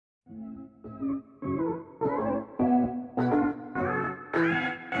Today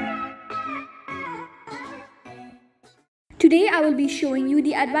I will be showing you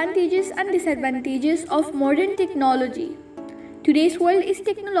the advantages and disadvantages of modern technology. Today's world is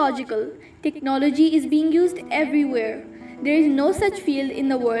technological. Technology is being used everywhere. There is no such field in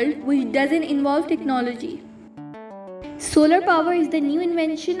the world which doesn't involve technology. Solar power is the new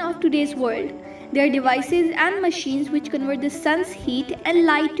invention of today's world. There are devices and machines which convert the sun's heat and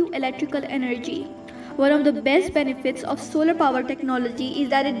light to electrical energy. One of the best benefits of solar power technology is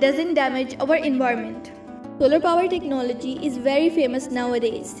that it doesn't damage our environment. Solar power technology is very famous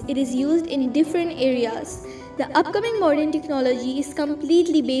nowadays. It is used in different areas. The upcoming modern technology is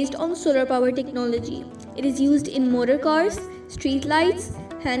completely based on solar power technology. It is used in motor cars, street lights,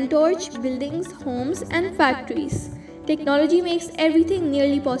 hand torch, buildings, homes, and factories. Technology makes everything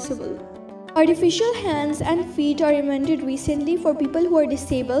nearly possible. Artificial hands and feet are invented recently for people who are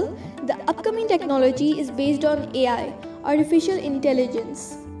disabled. The upcoming technology is based on AI, artificial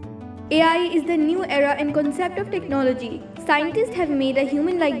intelligence. AI is the new era and concept of technology. Scientists have made a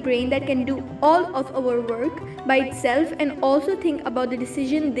human-like brain that can do all of our work by itself and also think about the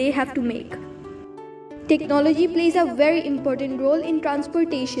decision they have to make. Technology plays a very important role in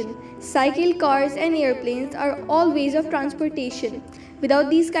transportation. Cycle, cars, and airplanes are all ways of transportation.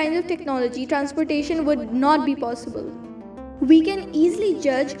 Without these kinds of technology, transportation would not be possible. We can easily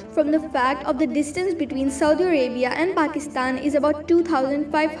judge from the fact of the distance between Saudi Arabia and Pakistan is about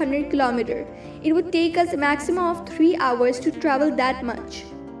 2,500 kilometers. It would take us a maximum of 3 hours to travel that much.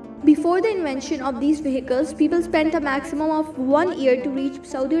 Before the invention of these vehicles, people spent a maximum of 1 year to reach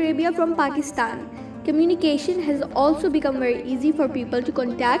Saudi Arabia from Pakistan. Communication has also become very easy for people to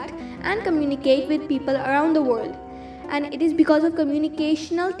contact and communicate with people around the world. And it is because of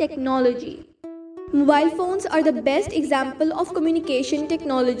communicational technology. Mobile phones are the best example of communication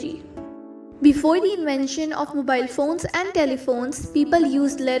technology. Before the invention of mobile phones and telephones, people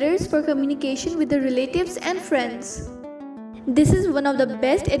used letters for communication with their relatives and friends. This is one of the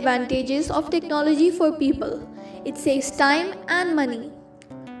best advantages of technology for people. It saves time and money.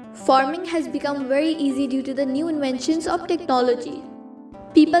 Farming has become very easy due to the new inventions of technology.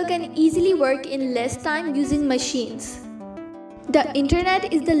 People can easily work in less time using machines. The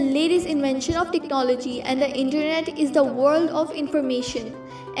internet is the latest invention of technology, and the internet is the world of information.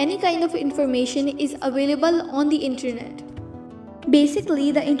 Any kind of information is available on the internet.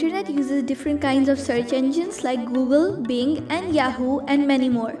 Basically, the internet uses different kinds of search engines like Google, Bing, and Yahoo, and many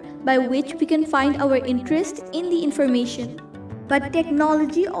more, by which we can find our interest in the information. But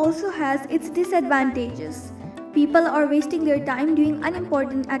technology also has its disadvantages. People are wasting their time doing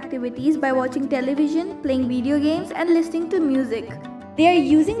unimportant activities by watching television, playing video games, and listening to music. They are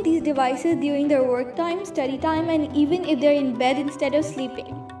using these devices during their work time, study time, and even if they are in bed instead of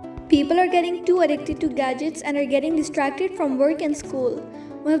sleeping. People are getting too addicted to gadgets and are getting distracted from work and school.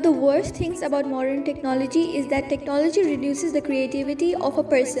 One of the worst things about modern technology is that technology reduces the creativity of a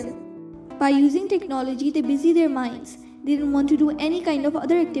person. By using technology, they busy their minds. They don't want to do any kind of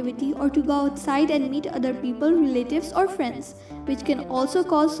other activity or to go outside and meet other people, relatives, or friends, which can also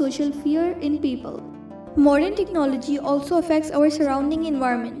cause social fear in people. Modern technology also affects our surrounding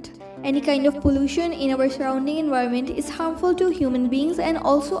environment. Any kind of pollution in our surrounding environment is harmful to human beings and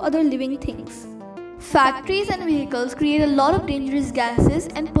also other living things. Factories and vehicles create a lot of dangerous gases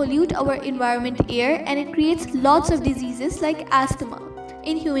and pollute our environment air, and it creates lots of diseases like asthma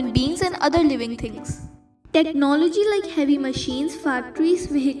in human beings and other living things. Technology like heavy machines, factories,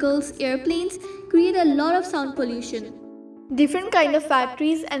 vehicles, airplanes create a lot of sound pollution. Different kind of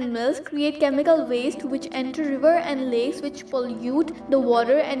factories and mills create chemical waste which enter river and lakes, which pollute the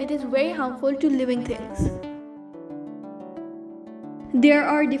water, and it is very harmful to living things. There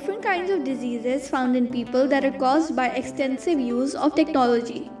are different kinds of diseases found in people that are caused by extensive use of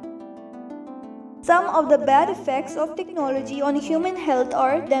technology. Some of the bad effects of technology on human health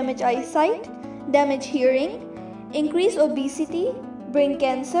are damaged eyesight, damaged hearing, increased obesity, brain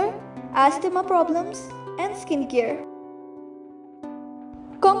cancer, asthma problems, and skin care.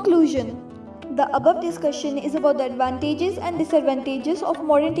 Conclusion: the above discussion is about the advantages and disadvantages of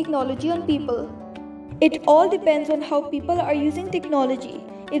modern technology on people. It all depends on how people are using technology.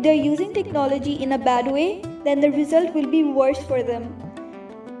 If they are using technology in a bad way, then the result will be worse for them.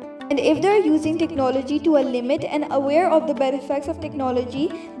 And if they are using technology to a limit and aware of the bad effects of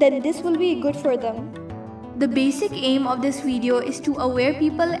technology, then this will be good for them. The basic aim of this video is to aware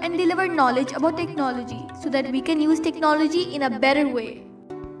people and deliver knowledge about technology so that we can use technology in a better way.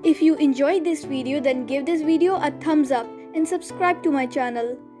 If you enjoyed this video, then give this video a thumbs up and subscribe to my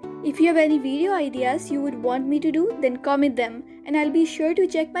channel. If you have any video ideas you would want me to do, then comment them and I'll be sure to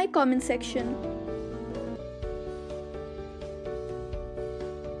check my comment section.